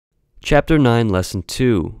Chapter 9, Lesson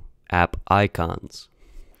 2, App Icons.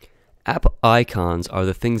 App icons are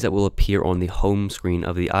the things that will appear on the home screen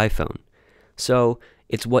of the iPhone. So,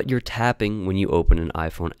 it's what you're tapping when you open an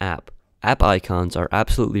iPhone app. App icons are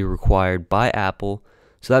absolutely required by Apple,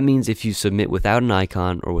 so that means if you submit without an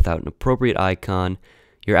icon or without an appropriate icon,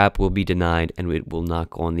 your app will be denied and it will not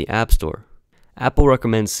go on the App Store. Apple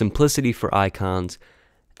recommends simplicity for icons,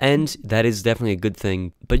 and that is definitely a good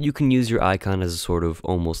thing, but you can use your icon as a sort of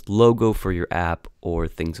almost logo for your app or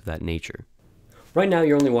things of that nature. Right now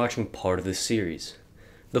you're only watching part of this series.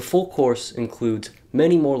 The full course includes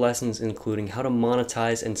many more lessons, including how to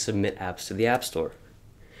monetize and submit apps to the App Store.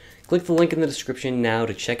 Click the link in the description now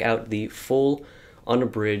to check out the full,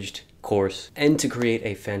 unabridged course and to create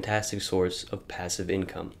a fantastic source of passive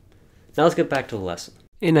income. Now let's get back to the lesson.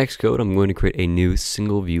 In Xcode, I'm going to create a new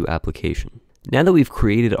single view application. Now that we've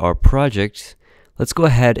created our project, let's go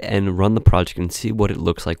ahead and run the project and see what it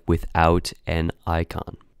looks like without an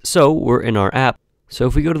icon. So we're in our app. So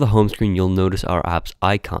if we go to the home screen, you'll notice our app's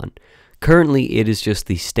icon. Currently, it is just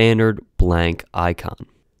the standard blank icon.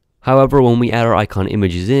 However, when we add our icon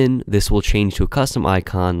images in, this will change to a custom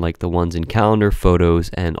icon like the ones in Calendar,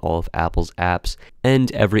 Photos, and all of Apple's apps,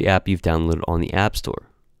 and every app you've downloaded on the App Store.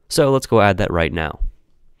 So let's go add that right now.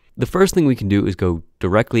 The first thing we can do is go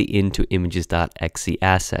directly into images.exe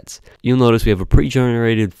assets. You'll notice we have a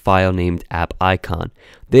pre-generated file named app icon.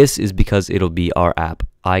 This is because it'll be our app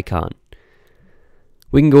icon.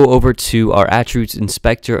 We can go over to our attributes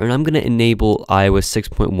inspector, and I'm going to enable iOS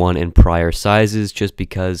 6.1 and prior sizes just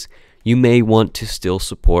because you may want to still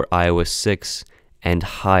support iOS 6 and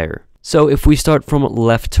higher. So if we start from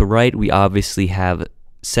left to right, we obviously have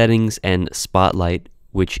settings and spotlight,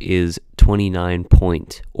 which is 29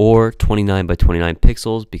 point or 29 by 29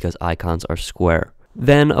 pixels because icons are square.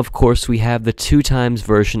 Then of course we have the 2x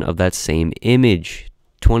version of that same image.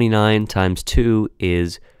 29 times 2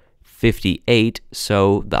 is 58,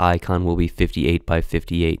 so the icon will be 58 by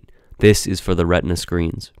 58. This is for the Retina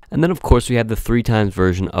screens. And then of course we have the 3x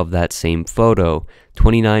version of that same photo.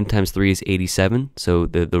 29 times 3 is 87, so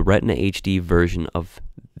the Retina HD version of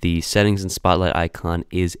the settings and spotlight icon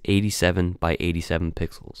is 87 by 87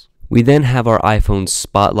 pixels. We then have our iPhone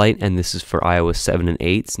spotlight, and this is for iOS 7 and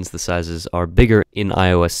 8 since the sizes are bigger in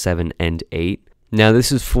iOS 7 and 8. Now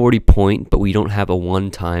this is 40 point, but we don't have a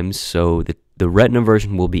 1x, so the Retina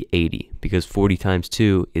version will be 80 because 40 times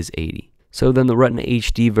 2 is 80. So then the Retina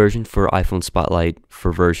HD version for iPhone Spotlight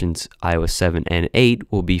for versions iOS 7 and 8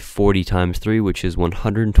 will be 40 times 3, which is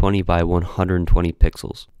 120 by 120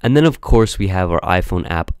 pixels. And then of course we have our iPhone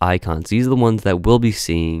app icons. These are the ones that we'll be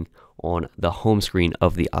seeing on the home screen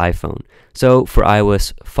of the iPhone. So for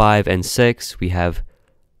iOS 5 and 6, we have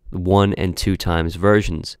 1 and 2x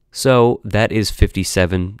versions. So that is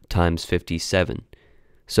 57 times 57.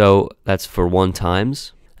 So that's for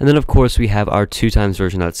 1x. And then of course we have our 2x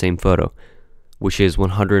version of that same photo, which is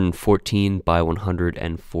 114 by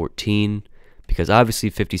 114, because obviously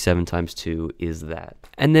 57 times 2 is that.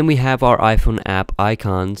 And then we have our iPhone app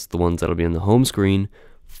icons, the ones that'll be on the home screen,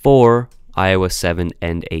 for iOS 7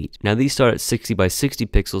 and 8. Now these start at 60 by 60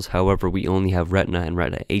 pixels, however we only have Retina and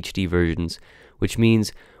Retina HD versions, which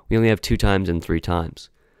means we only have 2x and 3x.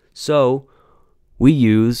 So we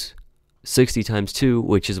use 60 times 2,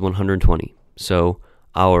 which is 120. So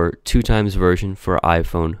our 2x version for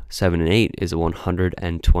iPhone 7 and 8 is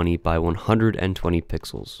 120 by 120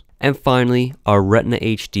 pixels. And finally, our Retina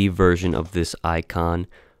HD version of this icon,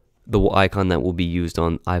 the icon that will be used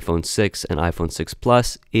on iPhone 6 and iPhone 6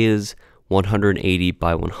 Plus, is 180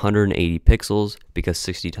 by 180 pixels because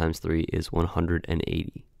 60 times 3 is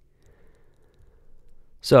 180.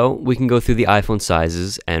 So we can go through the iPhone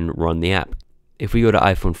sizes and run the app. If we go to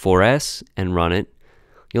iPhone 4S and run it,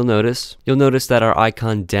 you'll notice that our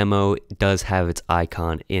icon demo does have its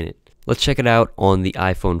icon in it. Let's check it out on the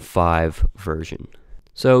iPhone 5 version.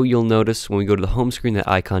 So you'll notice when we go to the home screen that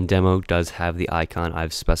icon demo does have the icon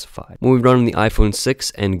I've specified. When we run on the iPhone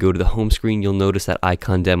 6 and go to the home screen, you'll notice that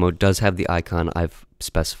icon demo does have the icon I've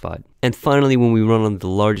specified. And finally, when we run on the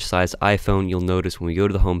largest size iPhone, you'll notice when we go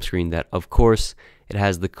to the home screen that of course it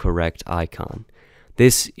has the correct icon.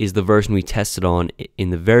 This is the version we tested on in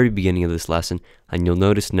the very beginning of this lesson, and you'll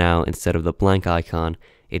notice now instead of the blank icon,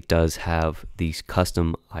 it does have the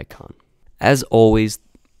custom icon. As always,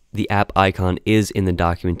 the app icon is in the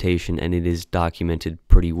documentation and it is documented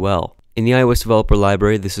pretty well. In the iOS developer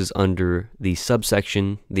library, this is under the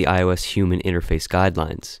subsection, the iOS Human Interface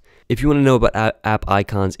Guidelines. If you want to know about app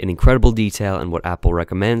icons in incredible detail and what Apple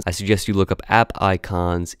recommends, I suggest you look up app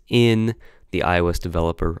icons in the iOS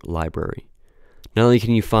developer library. Not only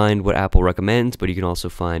can you find what Apple recommends, but you can also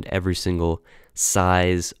find every single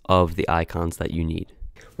size of the icons that you need.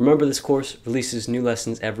 Remember, this course releases new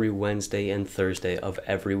lessons every Wednesday and Thursday of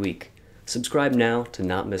every week. Subscribe now to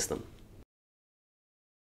not miss them.